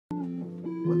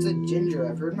What's a ginger?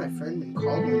 I've heard my friend been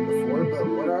called one before, but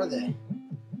what are they?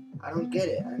 I don't get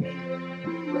it. I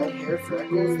mean, red hair,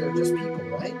 freckles, they're just people,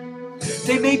 right?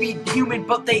 They may be human,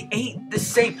 but they ain't the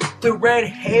same. The red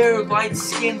hair, light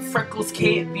skin, freckles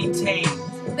can't be tamed.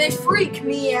 They freak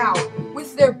me out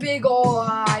with their big ol'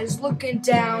 eyes, looking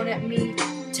down at me,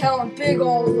 telling big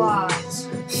ol' lies.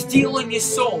 Stealing your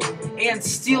soul and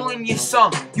stealing your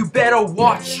song. You better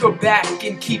watch your back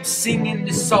and keep singing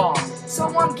the song. So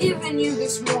I'm giving you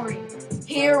this warning,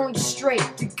 here and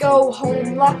straight, to go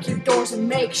home, lock your doors, and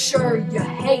make sure you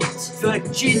hate The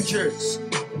gingers.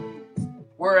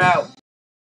 We're out.